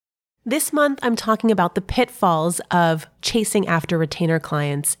This month, I'm talking about the pitfalls of chasing after retainer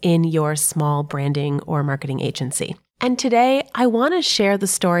clients in your small branding or marketing agency. And today, I want to share the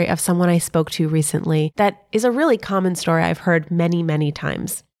story of someone I spoke to recently that is a really common story I've heard many, many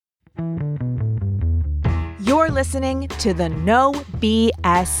times. You're listening to the No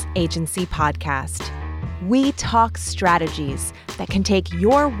BS Agency Podcast. We talk strategies that can take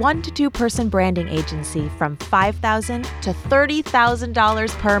your 1 to 2 person branding agency from $5,000 to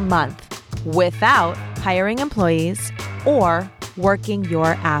 $30,000 per month without hiring employees or working your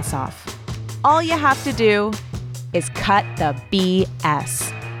ass off. All you have to do is cut the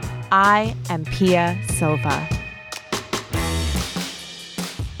BS. I am Pia Silva.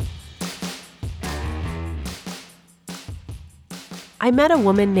 I met a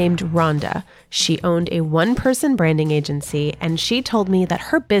woman named Rhonda. She owned a one-person branding agency, and she told me that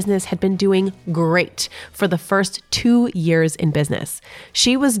her business had been doing great for the first 2 years in business.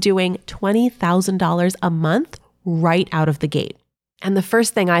 She was doing $20,000 a month right out of the gate. And the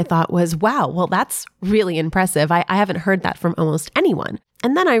first thing I thought was, wow, well, that's really impressive. I haven't heard that from almost anyone.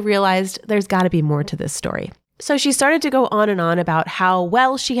 And then I realized there's got to be more to this story. So she started to go on and on about how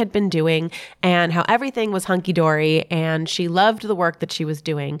well she had been doing and how everything was hunky-dory and she loved the work that she was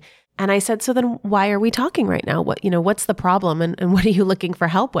doing. And I said, so then why are we talking right now? What's the problem and what are you looking for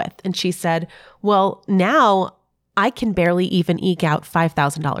help with? And she said, well, now I can barely even eke out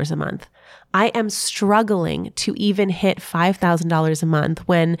 $5,000 a month. I am struggling to even hit $5,000 a month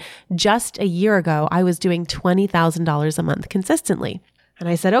when just a year ago I was doing $20,000 a month consistently. And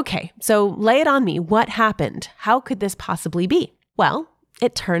I said, okay, so lay it on me. What happened? How could this possibly be? Well,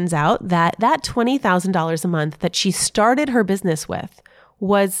 it turns out that $20,000 a month that she started her business with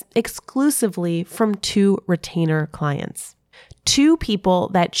was exclusively from 2 retainer clients. 2 people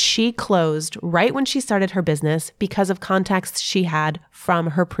that she closed right when she started her business because of contacts she had from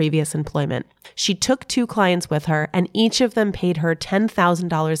her previous employment. She took 2 clients with her and each of them paid her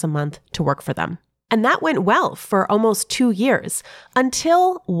 $10,000 a month to work for them. And that went well for almost 2 years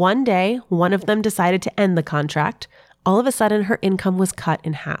until one day, one of them decided to end the contract. All of a sudden, her income was cut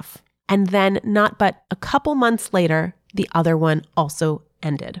in half. And then not but a couple months later, the other one also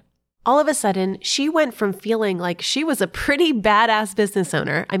ended. All of a sudden, she went from feeling like she was a pretty badass business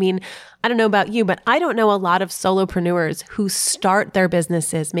owner. I mean, I don't know about you, but I don't know a lot of solopreneurs who start their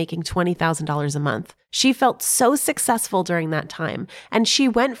businesses making $20,000 a month. She felt so successful during that time, and she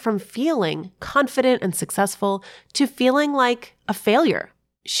went from feeling confident and successful to feeling like a failure.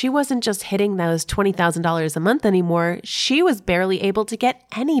 She wasn't just hitting those $20,000 a month anymore. She was barely able to get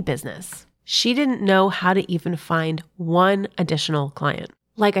any business. She didn't know how to even find one additional client.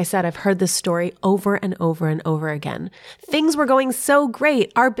 Like I said, I've heard this story over and over and over again. Things were going so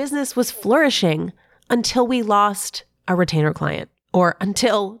great. Our business was flourishing until we lost a retainer client, or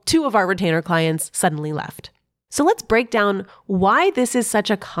until 2 of our retainer clients suddenly left. So let's break down why this is such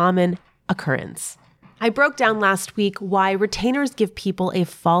a common occurrence. I broke down last week why retainers give people a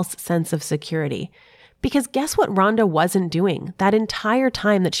false sense of security. Because guess what Rhonda wasn't doing that entire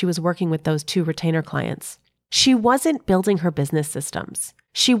time that she was working with those 2 retainer clients? She wasn't building her business systems.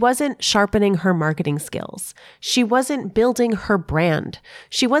 She wasn't sharpening her marketing skills. She wasn't building her brand.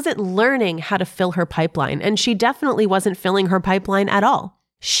 She wasn't learning how to fill her pipeline, and she definitely wasn't filling her pipeline at all.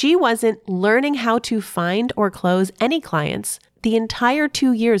 She wasn't learning how to find or close any clients the entire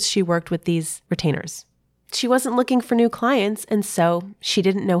 2 years she worked with these retainers. She wasn't looking for new clients, and so she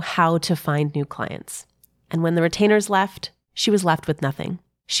didn't know how to find new clients. And when the retainers left, she was left with nothing.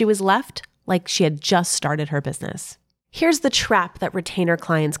 She was left like she had just started her business. Here's the trap that retainer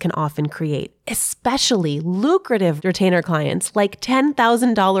clients can often create, especially lucrative retainer clients like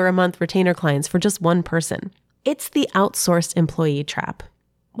 $10,000 a month retainer clients for just one person. It's the outsourced employee trap.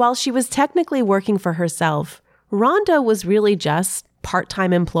 While she was technically working for herself, Rhonda was really just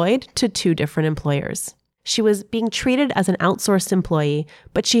part-time employed to 2 different employers. She was being treated as an outsourced employee,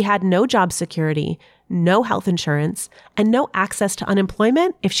 but she had no job security, no health insurance, and no access to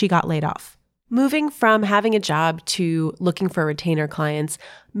unemployment if she got laid off. Moving from having a job to looking for retainer clients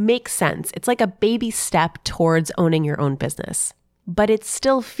makes sense. It's like a baby step towards owning your own business, but it's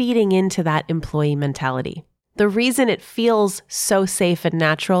still feeding into that employee mentality. The reason it feels so safe and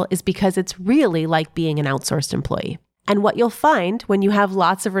natural is because it's really like being an outsourced employee. And what you'll find when you have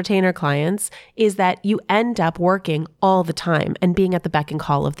lots of retainer clients is that you end up working all the time and being at the beck and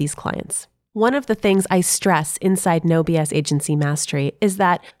call of these clients. One of the things I stress inside No BS Agency Mastery is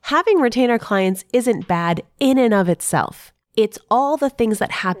that having retainer clients isn't bad in and of itself. It's all the things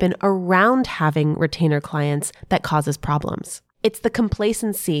that happen around having retainer clients that causes problems. It's the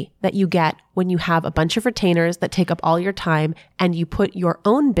complacency that you get when you have a bunch of retainers that take up all your time and you put your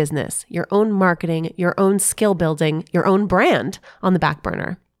own business, your own marketing, your own skill building, your own brand on the back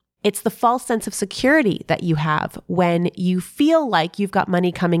burner. It's the false sense of security that you have when you feel like you've got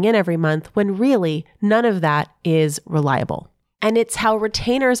money coming in every month when really none of that is reliable. And it's how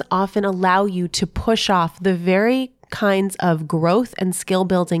retainers often allow you to push off the very kinds of growth and skill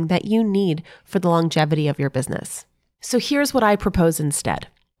building that you need for the longevity of your business. So here's what I propose instead.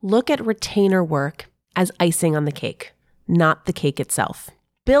 Look at retainer work as icing on the cake, not the cake itself.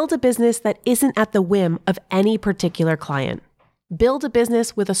 Build a business that isn't at the whim of any particular client. Build a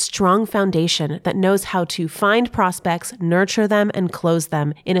business with a strong foundation that knows how to find prospects, nurture them, and close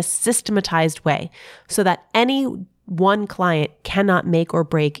them in a systematized way so that any one client cannot make or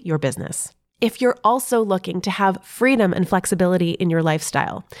break your business. If you're also looking to have freedom and flexibility in your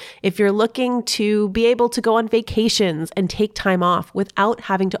lifestyle, if you're looking to be able to go on vacations and take time off without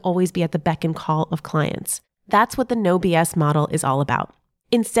having to always be at the beck and call of clients, that's what the No BS model is all about.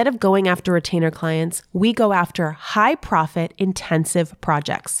 Instead of going after retainer clients, we go after high profit, intensive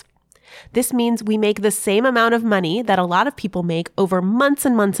projects. This means we make the same amount of money that a lot of people make over months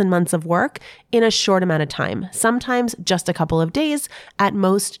and months and months of work in a short amount of time, sometimes just a couple of days, at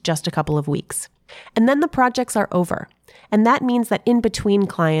most just a couple of weeks. And then the projects are over. And that means that in between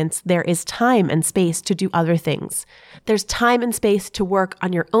clients, there is time and space to do other things. There's time and space to work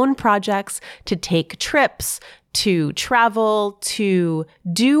on your own projects, to take trips, to travel, to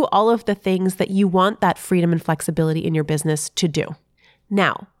do all of the things that you want that freedom and flexibility in your business to do.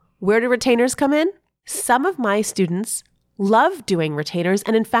 Now, where do retainers come in? Some of my students love doing retainers,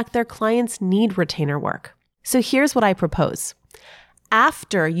 and in fact, their clients need retainer work. So here's what I propose.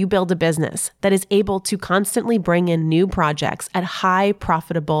 After you build a business that is able to constantly bring in new projects at high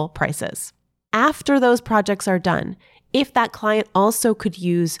profitable prices, after those projects are done, if that client also could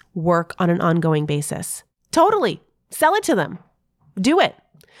use work on an ongoing basis, totally sell it to them. Do it.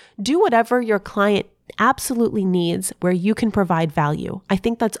 Do whatever your client absolutely needs where you can provide value. I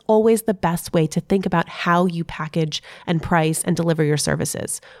think that's always the best way to think about how you package and price and deliver your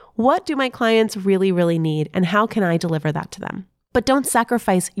services. What do my clients really, really need, and how can I deliver that to them? But don't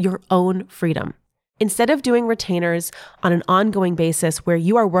sacrifice your own freedom. Instead of doing retainers on an ongoing basis where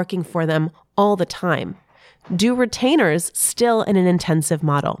you are working for them all the time, do retainers still in an intensive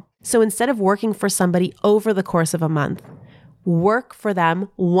model. So instead of working for somebody over the course of a month, work for them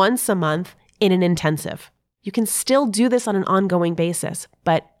once a month in an intensive. You can still do this on an ongoing basis,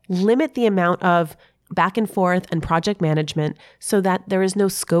 but limit the amount of back and forth and project management so that there is no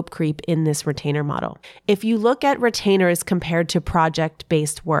scope creep in this retainer model. If you look at retainers compared to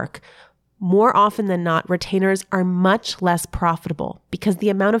project-based work, more often than not, retainers are much less profitable because the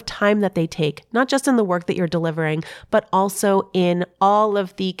amount of time that they take, not just in the work that you're delivering, but also in all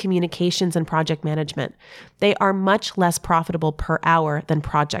of the communications and project management, they are much less profitable per hour than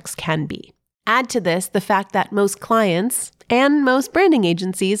projects can be. Add to this the fact that most clients and most branding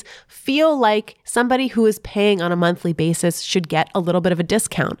agencies feel like somebody who is paying on a monthly basis should get a little bit of a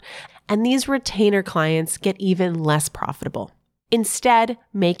discount, and these retainer clients get even less profitable. Instead,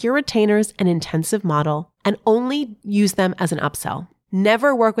 make your retainers an intensive model and only use them as an upsell.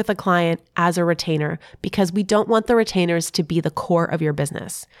 Never work with a client as a retainer because we don't want the retainers to be the core of your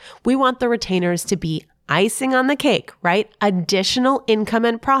business. We want the retainers to be icing on the cake, right? Additional income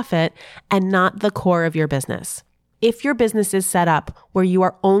and profit, and not the core of your business. If your business is set up where you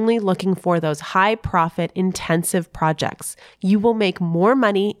are only looking for those high profit, intensive projects, you will make more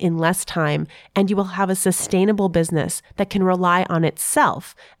money in less time, and you will have a sustainable business that can rely on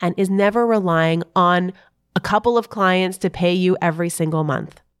itself and is never relying on a couple of clients to pay you every single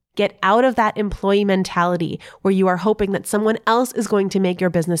month. Get out of that employee mentality where you are hoping that someone else is going to make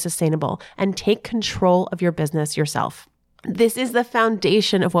your business sustainable, and take control of your business yourself. This is the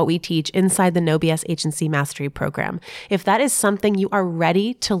foundation of what we teach inside the No BS Agency Mastery Program. If that is something you are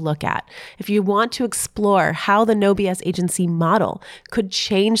ready to look at, if you want to explore how the No BS Agency model could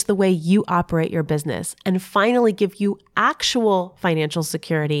change the way you operate your business and finally give you actual financial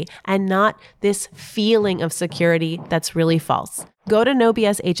security and not this feeling of security that's really false, go to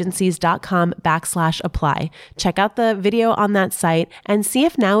nobsagencies.com/apply. Check out the video on that site and see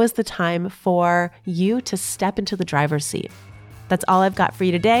if now is the time for you to step into the driver's seat. That's all I've got for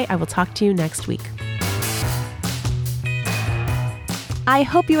you today. I will talk to you next week. I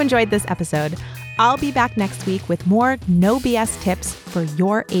hope you enjoyed this episode. I'll be back next week with more No BS tips for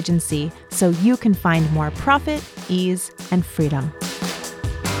your agency so you can find more profit, ease, and freedom.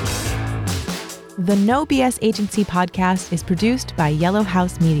 The No BS Agency podcast is produced by Yellow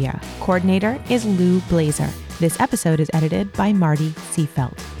House Media. Coordinator is Lou Blazer. This episode is edited by Marty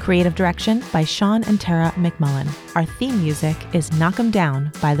Seafelt. Creative direction by Sean and Tara McMullen. Our theme music is Knock 'em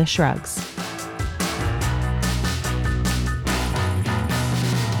Down by The Shrugs.